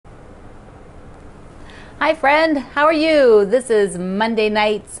Hi friend, how are you? This is Monday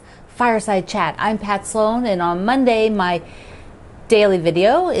night's Fireside Chat. I'm Pat Sloan, and on Monday my daily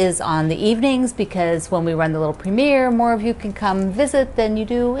video is on the evenings because when we run the little premiere, more of you can come visit than you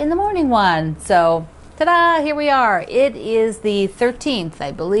do in the morning one. So, ta-da, here we are. It is the 13th,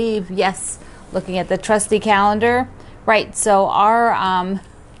 I believe. Yes, looking at the trusty calendar. Right, so our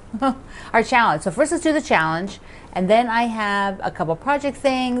our challenge. So first let's do the challenge, and then I have a couple project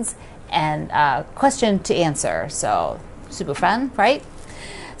things and a question to answer. So super fun, right?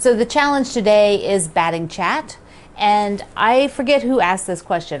 So the challenge today is batting chat. And I forget who asked this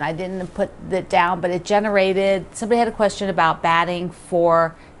question. I didn't put it down, but it generated, somebody had a question about batting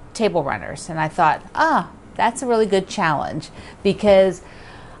for table runners. And I thought, that's a really good challenge because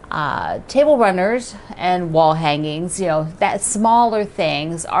table runners and wall hangings, that smaller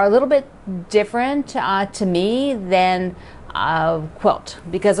things are a little bit different to me than quilt,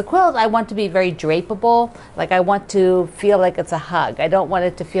 because a quilt I want to be very drapable. Like I want to feel like it's a hug. I don't want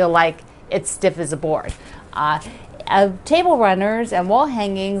it to feel like it's stiff as a board. Table runners and wall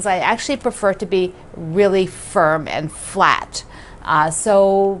hangings I actually prefer to be really firm and flat.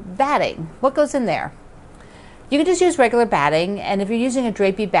 So batting, what goes in there? You can just use regular batting, and if you're using a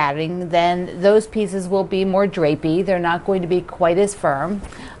drapey batting, then those pieces will be more drapey. They're not going to be quite as firm.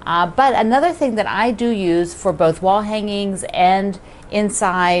 But another thing that I do use for both wall hangings and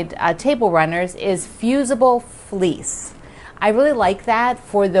inside table runners is fusible fleece. I really like that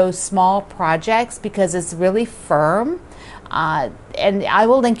for those small projects because it's really firm. And I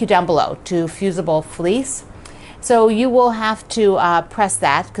will link you down below to fusible fleece. So you will have to press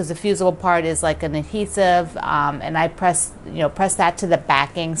that because the fusible part is like an adhesive, and I press that to the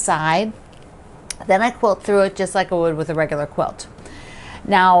backing side. Then I quilt through it just like I would with a regular quilt.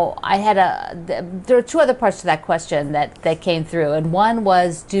 Now there are two other parts to that question that came through, and one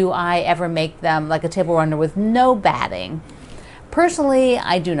was, do I ever make them like a table runner with no batting? Personally,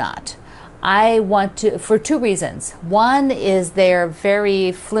 I do not. I want to, for two reasons. One is they're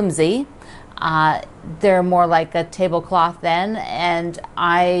very flimsy. They're more like a tablecloth then, and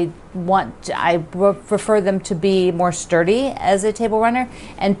I prefer them to be more sturdy as a table runner.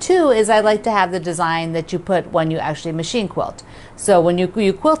 And two is I like to have the design that you put when you actually machine quilt. So when you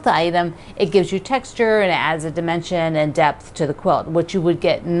quilt the item, it gives you texture and it adds a dimension and depth to the quilt, which you would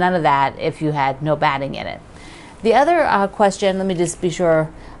get none of that if you had no batting in it. The other question, let me just be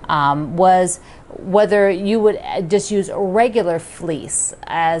sure, was whether you would just use regular fleece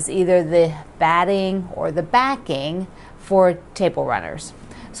as either the batting or the backing for table runners.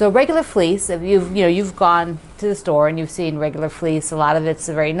 So regular fleece, if you've gone to the store and you've seen regular fleece, a lot of it's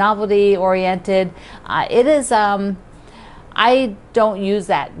very novelty oriented. It is. I don't use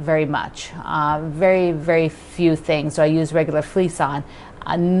that very much. Very, very few things so I use regular fleece on.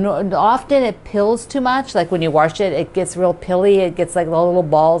 Often it pills too much, like when you wash it, it gets real pilly, it gets like little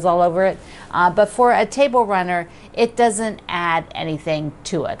balls all over it. But for a table runner, it doesn't add anything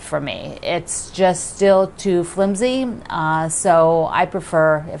to it for me. It's just still too flimsy, so I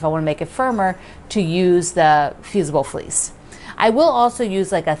prefer, if I want to make it firmer, to use the fusible fleece. I will also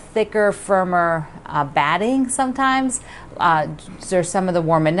use like a thicker, firmer batting sometimes. There's some of the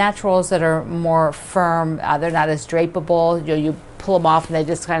Warm and Naturals that are more firm. They're not as drapable. You pull them off and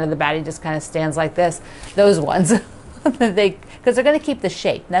the batting just kind of stands like this. Those ones, because they're going to keep the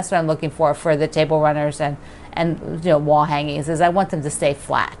shape. And that's what I'm looking for the table runners and wall hangings, is I want them to stay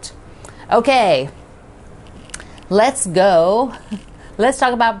flat. Okay, let's go. Let's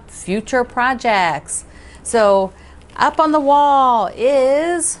talk about future projects. So up on the wall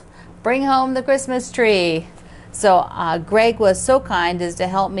is Bring Home the Christmas Tree. So Greg was so kind as to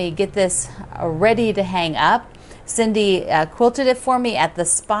help me get this ready to hang up. Cindy quilted it for me at the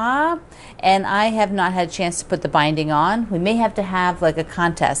spa, and I have not had a chance to put the binding on. We may have to have like a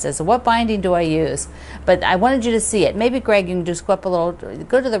contest as to what binding do I use, but I wanted you to see it. Maybe Greg, you can just go up a little,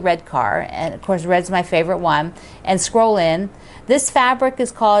 go to the red car, and of course red's my favorite one, and scroll in. This fabric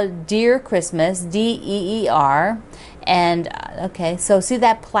is called Deer Christmas, D-E-E-R. And okay, so see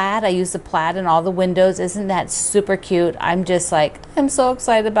that plaid? I use the plaid in all the windows. Isn't that super cute? I'm just like, I'm so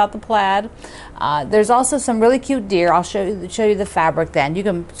excited about the plaid. There's also some really cute deer. I'll show you the fabric then. You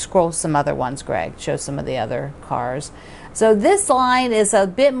can scroll some other ones, Greg. Show some of the other cars. So this line is a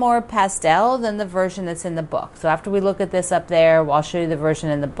bit more pastel than the version that's in the book. So after we look at this up there, I'll show you the version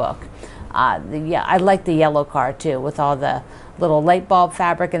in the book. Yeah, I like the yellow car too, with all the little light bulb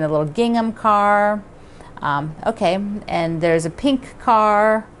fabric and the little gingham car. Okay, and there's a pink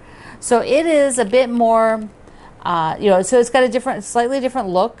car. So it is a bit more, so it's got a slightly different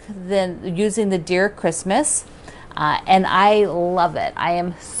look than using the Deer Christmas. And I love it. I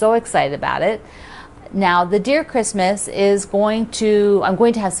am so excited about it. Now the Dear Christmas is I'm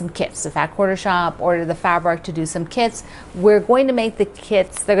going to have some kits. The Fat Quarter Shop ordered the fabric to do some kits. We're going to make the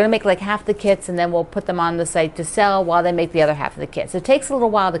kits. They're going to make like half the kits, and then we'll put them on the site to sell while they make the other half of the kits. It takes a little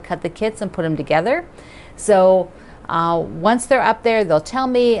while to cut the kits and put them together. So once they're up there, they'll tell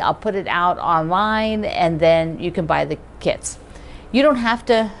me. I'll put it out online, and then you can buy the kits. You don't have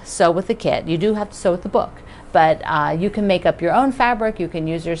to sew with the kit. You do have to sew with the book. But you can make up your own fabric. You can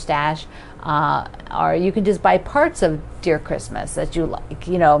use your stash. Or you can just buy parts of Dear Christmas that you like.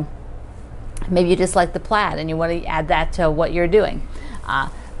 You know, maybe you just like the plaid and you want to add that to what you're doing.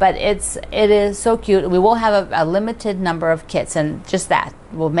 But it is so cute. We will have a limited number of kits, and just that.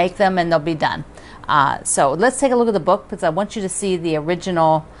 We'll make them and they'll be done. So let's take a look at the book, because I want you to see the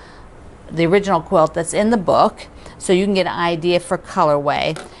original quilt that's in the book, so you can get an idea for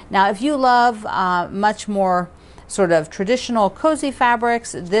colorway. Now, if you love much more sort of traditional cozy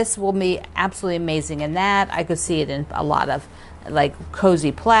fabrics, this will be absolutely amazing in that. I could see it in a lot of like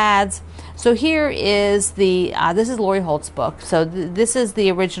cozy plaids. So here is this is Lori Holt's book. So this is the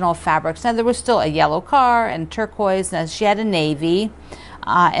original fabrics. Now there was still a yellow car and turquoise. Now she had a navy,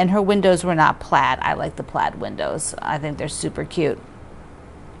 and her windows were not plaid. I like the plaid windows. I think they're super cute.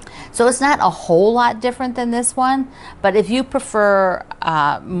 So it's not a whole lot different than this one, but if you prefer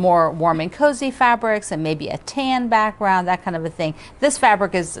more warm and cozy fabrics and maybe a tan background, that kind of a thing, this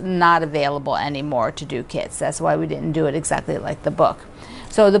fabric is not available anymore to do kits. That's why we didn't do it exactly like the book.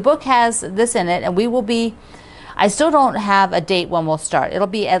 So the book has this in it, and we will be, I still don't have a date when we'll start. It'll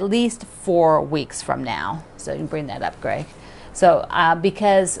be at least 4 weeks from now. So you can bring that up, Greg. So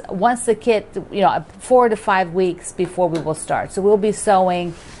because once the kit, 4 to 5 weeks before we will start. So we'll be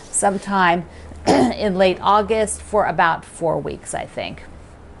sewing sometime in late August for about 4 weeks, I think.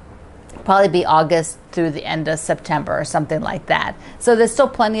 Probably be August through the end of September or something like that. So there's still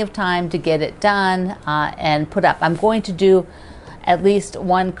plenty of time to get it done and put up. I'm going to do at least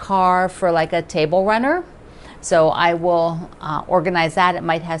one car for like a table runner. So I will organize that. It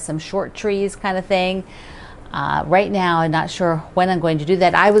might have some short trees kind of thing. Right now, I'm not sure when I'm going to do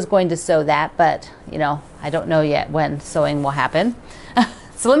that. I was going to sew that, but I don't know yet when sewing will happen.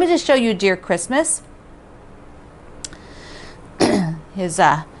 So let me just show you Dear Christmas. This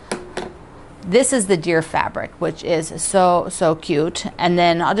is the deer fabric, which is so cute. And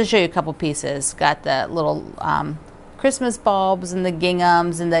then I'll just show you a couple pieces. Got the little Christmas bulbs and the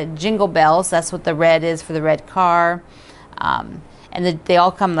ginghams and the jingle bells. That's what the red is for the red car. And they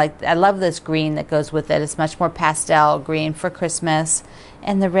all come like, I love this green that goes with it. It's much more pastel green for Christmas.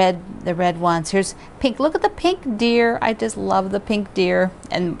 And the red ones. Here's pink. Look at the pink deer. I just love the pink deer.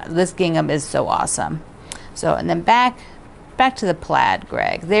 And this gingham is so awesome. So, and then back to the plaid,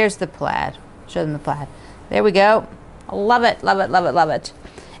 Greg. There's the plaid. Show them the plaid. There we go. Love it, love it, love it, love it.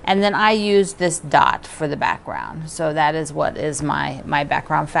 And then I use this dot for the background. So that is what is my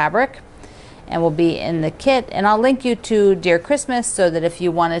background fabric. And will be in the kit. And I'll link you to Dear Christmas so that if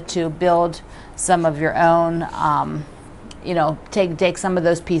you wanted to build some of your own, take some of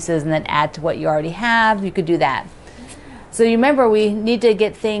those pieces and then add to what you already have, you could do that. So you remember, we need to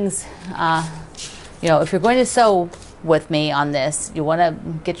get things, if you're going to sew with me on this, you want to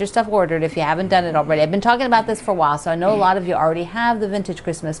get your stuff ordered if you haven't done it already. I've been talking about this for a while, so I know a lot of you already have the Vintage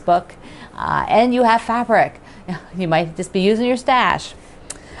Christmas book, and you have fabric. You might just be using your stash.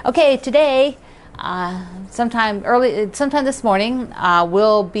 Okay, today, sometime this morning,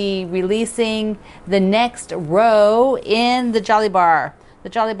 we'll be releasing the next row in the Jolly Bar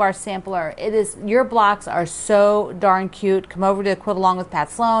sampler. Your blocks are so darn cute. Come over to Quilt Along with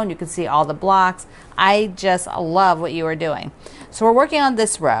Pat Sloan. You can see all the blocks. I just love what you are doing. So we're working on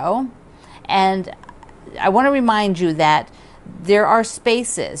this row, and I want to remind you that there are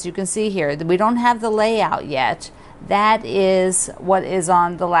spaces. You can see here that we don't have the layout yet. That is what is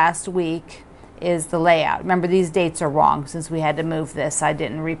on the last week, is the layout. Remember, these dates are wrong since we had to move this. I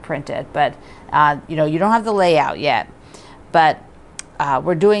didn't reprint it, but you don't have the layout yet. But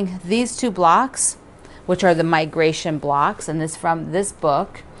we're doing these 2 blocks, which are the migration blocks, and this from this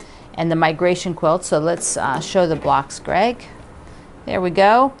book, and the migration quilt. So let's show the blocks, Greg. There we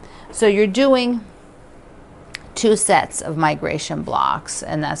go. So you're doing 2 sets of migration blocks,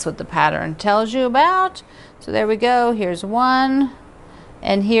 and that's what the pattern tells you about. So there we go. Here's 1,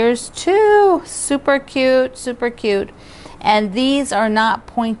 and here's 2. Super cute, super cute. And these are not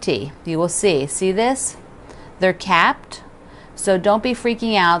pointy. You will see. See this? They're capped. So don't be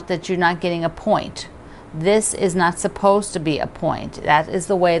freaking out that you're not getting a point. This is not supposed to be a point. That is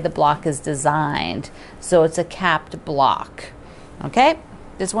the way the block is designed. So it's a capped block. Okay?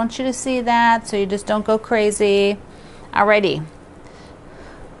 Just want you to see that so you just don't go crazy. Alrighty.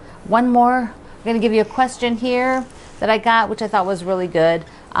 One more I'm going to give you a question here that I got, which I thought was really good.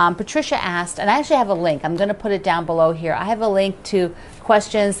 Patricia asked, and I actually have a link. I'm going to put it down below here. I have a link to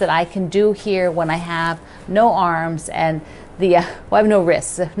questions that I can do here when I have no arms and I have no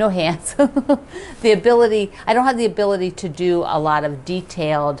wrists, no hands. The ability, I don't have the ability to do a lot of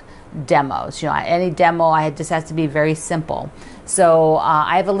detailed demos. You know, any demo, it just has to be very simple. So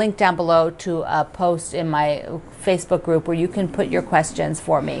I have a link down below to a post in my Facebook group where you can put your questions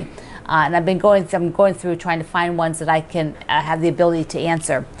for me. And I'm going through trying to find ones that I can have the ability to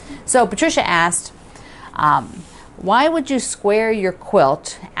answer. So Patricia asked, why would you square your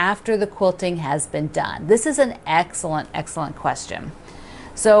quilt after the quilting has been done? This is an excellent, excellent question.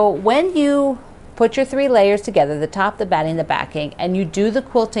 So when you put your 3 layers together, the top, the batting, the backing, and you do the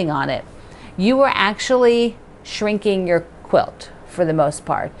quilting on it, you are actually shrinking your quilt for the most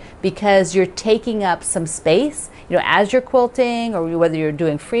part, because you're taking up some space, you know, as you're quilting, or whether you're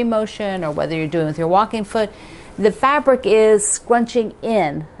doing free motion or whether you're doing with your walking foot, the fabric is scrunching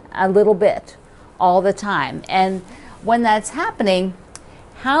in a little bit all the time. And when that's happening,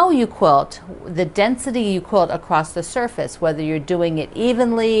 how you quilt, the density you quilt across the surface, whether you're doing it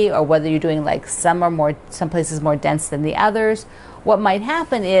evenly or whether you're doing like some places more dense than the others, what might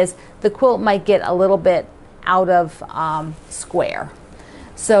happen is the quilt might get a little bit out of square.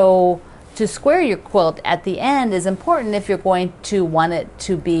 So to square your quilt at the end is important if you're going to want it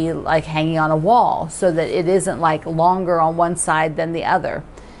to be like hanging on a wall, so that it isn't like longer on one side than the other.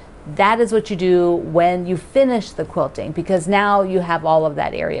 That is what you do when you finish the quilting, because now you have all of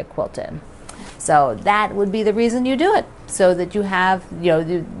that area quilted. So that would be the reason you do it, so that you have, you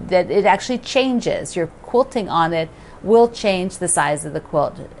know, that it actually changes. Your quilting on it will change the size of the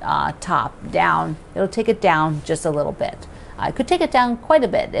quilt, top, down. It'll take it down just a little bit. It could take it down quite a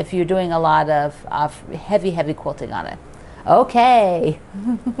bit if you're doing a lot of heavy quilting on it. Okay.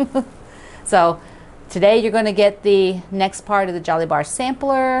 So today you're going to get the next part of the Jolly Bar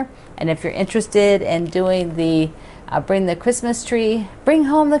sampler, and if you're interested in doing the bring home the Christmas tree,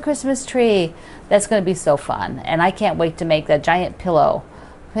 that's going to be so fun. And I can't wait to make the giant pillow.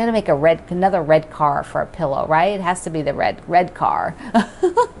 We got to make another red car for a pillow, right? It has to be the red car.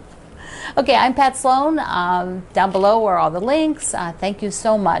 Okay, I'm Pat Sloan. Down below are all the links. Thank you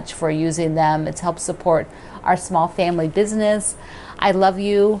so much for using them. It's helped support our small family business. I love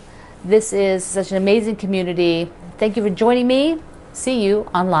you. This is such an amazing community. Thank you for joining me. See you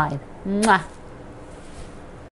online. Mwah.